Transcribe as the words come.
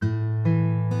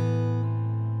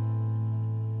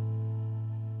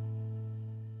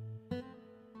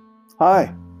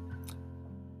Hi,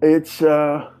 it's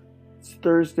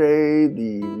Thursday,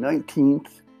 the 19th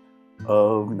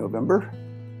of November.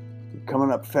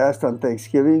 Coming up fast on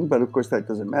Thanksgiving, but of course that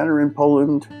doesn't matter in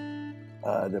Poland. There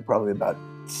are probably about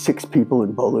 6 people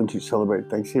in Poland who celebrate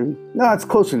Thanksgiving. No, it's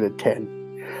closer to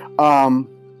 10. Um,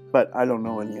 but I don't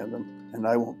know any of them, and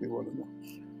I won't be one of them.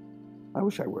 I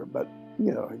wish I were, but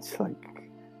it's like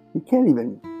you can't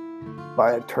even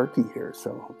buy a turkey here,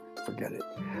 so forget it.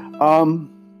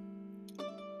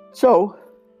 So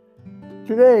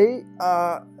today,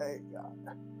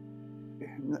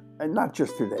 and not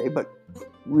just today, but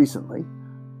recently,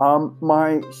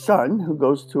 my son, who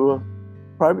goes to a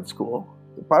private school,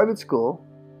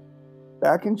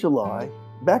 back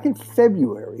in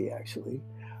February, actually,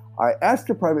 I asked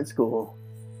the private school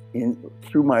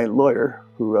through my lawyer,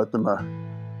 who wrote them a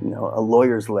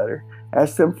lawyer's letter,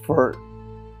 asked them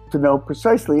to know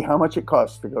precisely how much it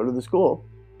costs to go to the school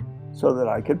so that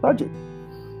I could budget.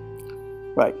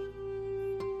 Right.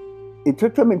 It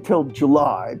took them until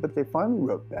July, but they finally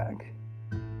wrote back,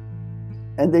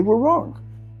 and they were wrong.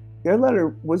 Their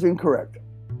letter was incorrect.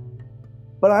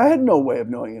 But I had no way of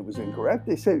knowing it was incorrect.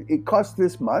 They said it cost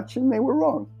this much, and they were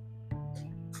wrong.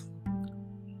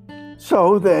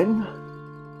 So then,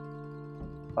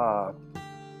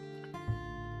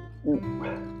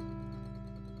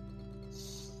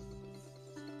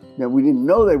 now we didn't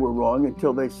know they were wrong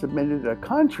until they submitted a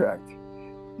contract,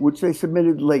 which they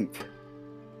submitted late.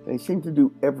 They seem to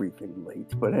do everything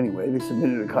late, but anyway, they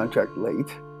submitted a contract late.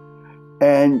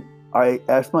 And I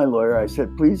asked my lawyer, I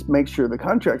said, please make sure the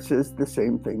contract says the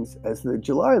same things as the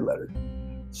July letter.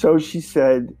 So she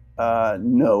said,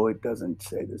 no, it doesn't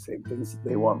say the same things.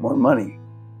 They want more money.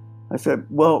 I said,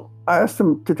 well, I asked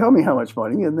them to tell me how much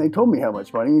money, and they told me how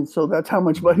much money, and so that's how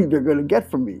much money they're going to get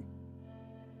from me.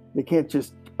 They can't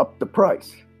just up the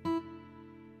price.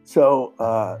 So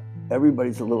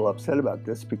everybody's a little upset about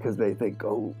this because they think,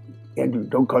 oh, Andrew,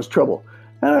 don't cause trouble.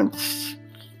 And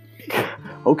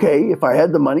okay, if I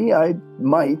had the money, I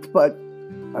might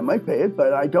pay it,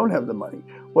 but I don't have the money.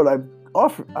 What I've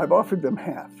offered them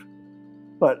half.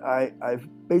 But I've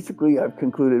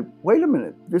concluded, wait a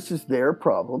minute, this is their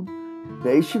problem.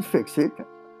 They should fix it.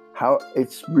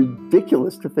 It's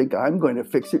ridiculous to think I'm going to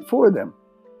fix it for them.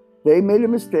 They made a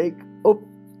mistake. Oh,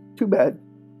 too bad.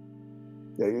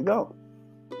 There you go.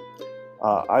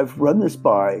 I've run this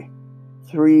by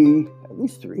at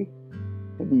least three,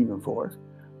 maybe even 4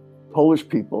 Polish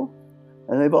people,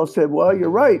 and they've all said, well,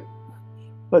 you're right.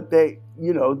 But then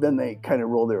they kind of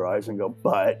roll their eyes and go,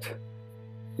 but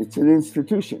it's an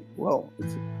institution. Well,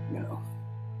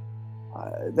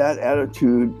 that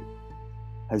attitude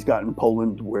has gotten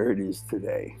Poland where it is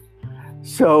today.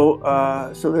 So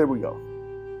there we go.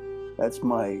 That's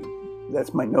my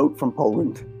note from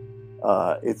Poland.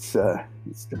 It's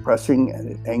depressing and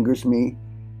it angers me,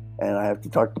 and I have to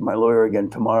talk to my lawyer again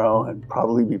tomorrow. And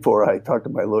probably before I talk to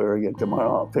my lawyer again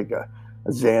tomorrow, I'll take a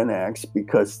Xanax,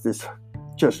 because this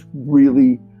just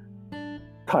really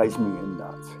ties me in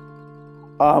knots.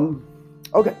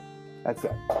 Okay, that's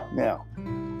that. Now,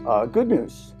 good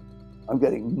news. I'm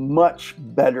getting much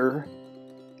better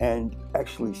and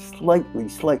actually slightly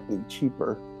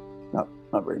cheaper, not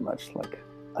very much, like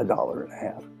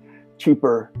 $1.50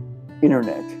 cheaper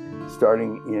internet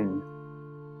starting in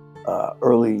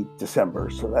early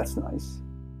December, so that's nice.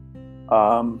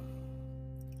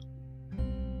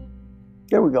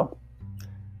 There we go.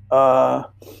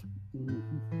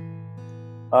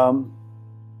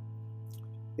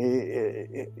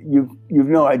 You've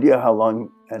no idea how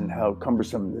long and how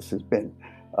cumbersome this has been,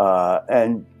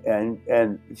 and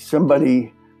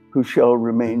somebody who shall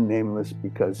remain nameless,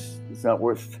 because it's not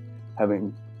worth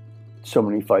having so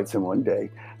many fights in one day.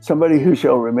 Somebody who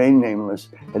shall remain nameless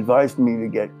advised me to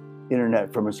get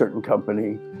internet from a certain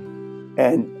company,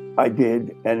 and I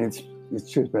did, and it's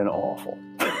just been awful.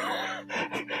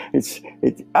 It's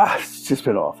just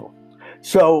been awful.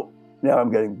 So now I'm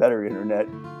getting better internet,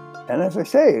 and as I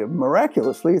say,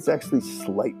 miraculously, it's actually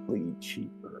slightly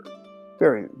cheaper,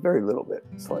 very, very little bit,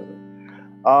 slightly.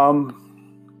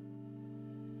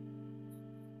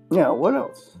 Now, what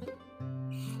else?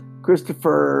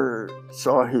 Christopher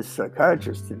saw his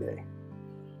psychiatrist today.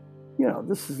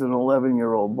 This is an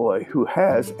 11-year-old boy who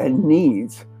has and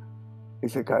needs a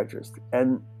psychiatrist.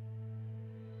 And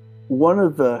one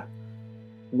of the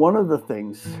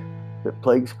things that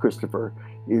plagues Christopher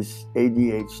is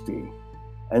ADHD.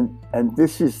 And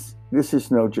this is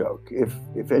no joke.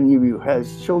 If any of you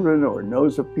has children or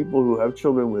knows of people who have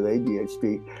children with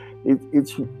ADHD, it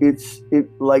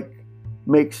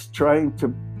makes trying to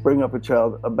bring up a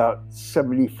child about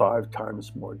 75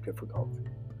 times more difficult.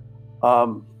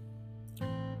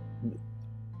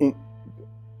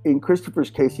 in Christopher's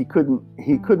case, he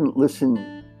couldn't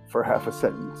listen for half a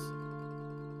sentence.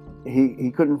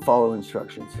 He couldn't follow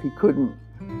instructions. He couldn't.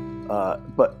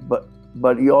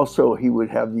 But he would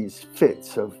have these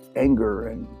fits of anger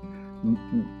and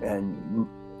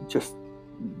just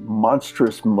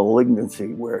monstrous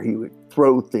malignancy where he would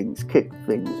throw things, kick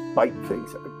things, bite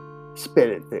things, spit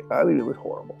at things. I mean, it was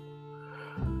horrible.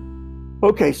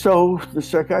 Okay, so the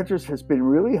psychiatrist has been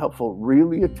really helpful,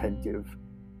 really attentive,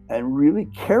 and really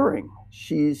caring.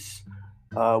 She's,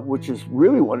 which is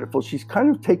really wonderful. She's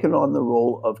kind of taken on the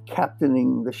role of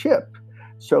captaining the ship.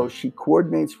 So she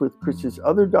coordinates with Chris's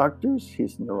other doctors,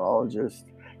 his neurologist,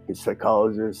 his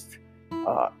psychologist,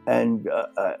 and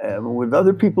with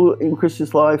other people in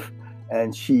Chris's life.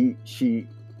 And she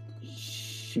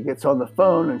gets on the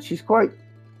phone, and she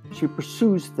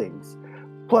pursues things.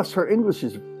 Plus, her English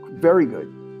is very good.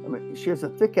 I mean, she has a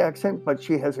thick accent, but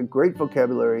she has a great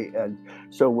vocabulary. And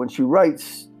so when she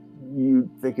writes, you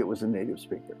think it was a native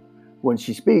speaker. When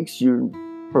she speaks, you're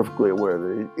perfectly aware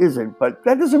that it isn't, but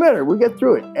that doesn't matter. We get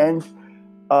through it. And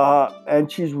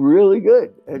she's really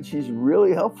good, and she's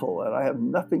really helpful, and I have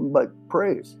nothing but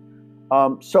praise.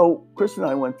 So Chris and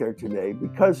I went there today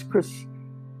because Chris,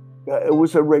 it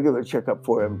was a regular checkup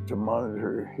for him to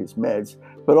monitor his meds,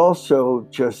 but also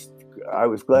just, I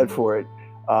was glad for it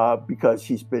because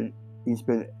he's been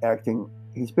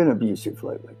abusive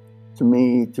lately, to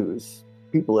me, to his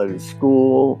people at his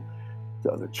school, to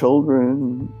other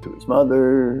children, to his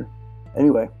mother.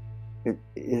 Anyway, it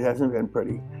hasn't been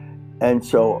pretty. And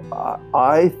so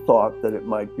I thought that it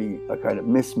might be a kind of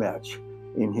mismatch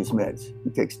in his meds. He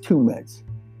takes two meds.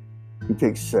 He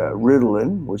takes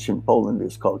Ritalin, which in Poland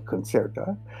is called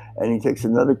Concerta, and he takes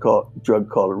another drug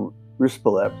called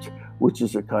Rispelept, which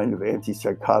is a kind of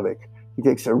antipsychotic. He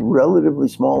takes a relatively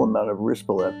small amount of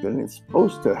Rispelept, and it's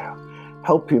supposed to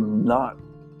help him not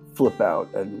flip out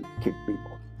and kick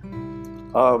people.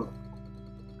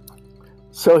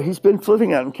 So he's been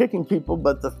flipping out and kicking people,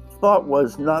 but the thought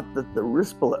was not that there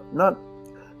wasn't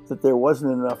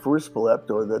enough Rispelept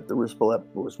or that the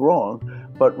Rispelept was wrong,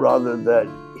 but rather that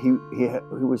he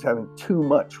was having too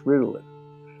much Ritalin,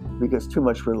 because too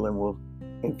much Ritalin will,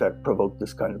 in fact, provoke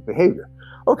this kind of behavior.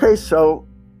 Okay, so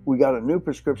we got a new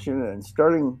prescription, and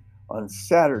starting on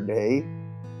Saturday,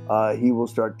 he will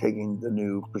start taking the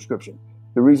new prescription.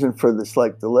 The reason for the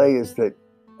slight delay is that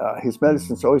his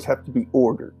medicines always have to be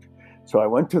ordered. So I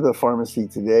went to the pharmacy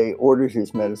today, ordered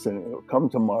his medicine, it'll come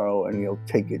tomorrow, and he'll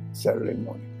take it Saturday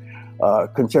morning.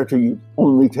 Concerta you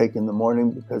only take in the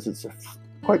morning because it's a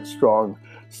quite strong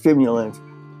stimulant,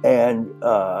 and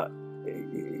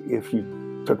if you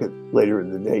took it later in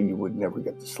the day, you would never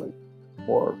get to sleep,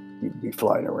 or you'd be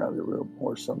flying around the room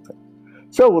or something.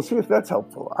 So we'll see if that's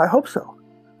helpful. I hope so.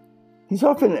 He's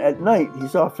often at night,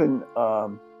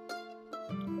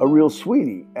 a real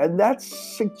sweetie, and that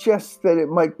suggests that it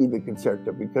might be the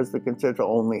Concerta, because the Concerta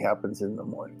only happens in the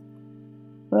morning.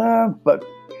 But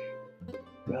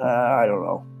I don't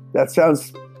know. That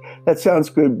sounds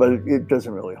good, but it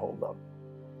doesn't really hold up.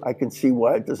 I can see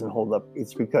why it doesn't hold up.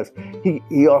 It's because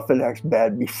he often acts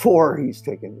bad before he's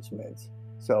taken his meds.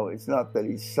 So it's not that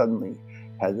he suddenly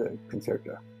has a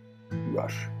Concerta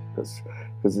rush, because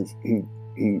he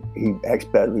acts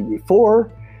badly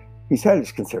before he's had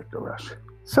his Concerta rush.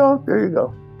 So there you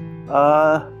go.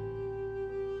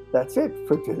 That's it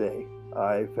for today.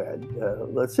 I've had,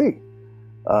 let's see,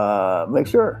 make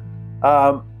sure.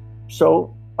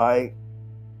 So I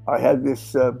had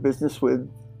this business with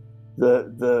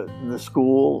the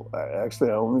school.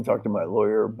 Actually, I only talked to my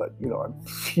lawyer, but I'm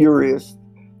furious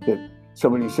that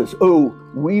somebody says, "Oh,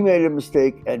 we made a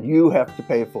mistake and you have to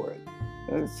pay for it."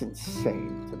 And it's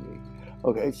insane to me.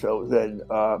 Okay, so then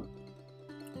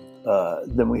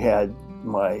we had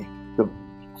the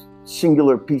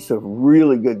singular piece of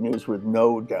really good news with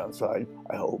no downside,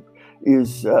 I hope,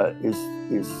 is the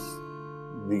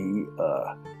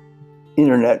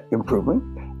internet improvement,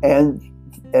 and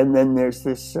then there's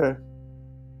this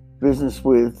business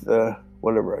with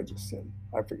whatever I just said.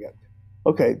 I forget.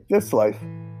 Okay, that's life.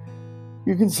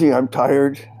 You can see I'm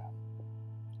tired,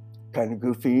 kind of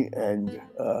goofy, and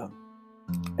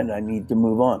I need to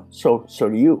move on. So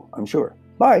do you, I'm sure.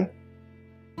 Bye.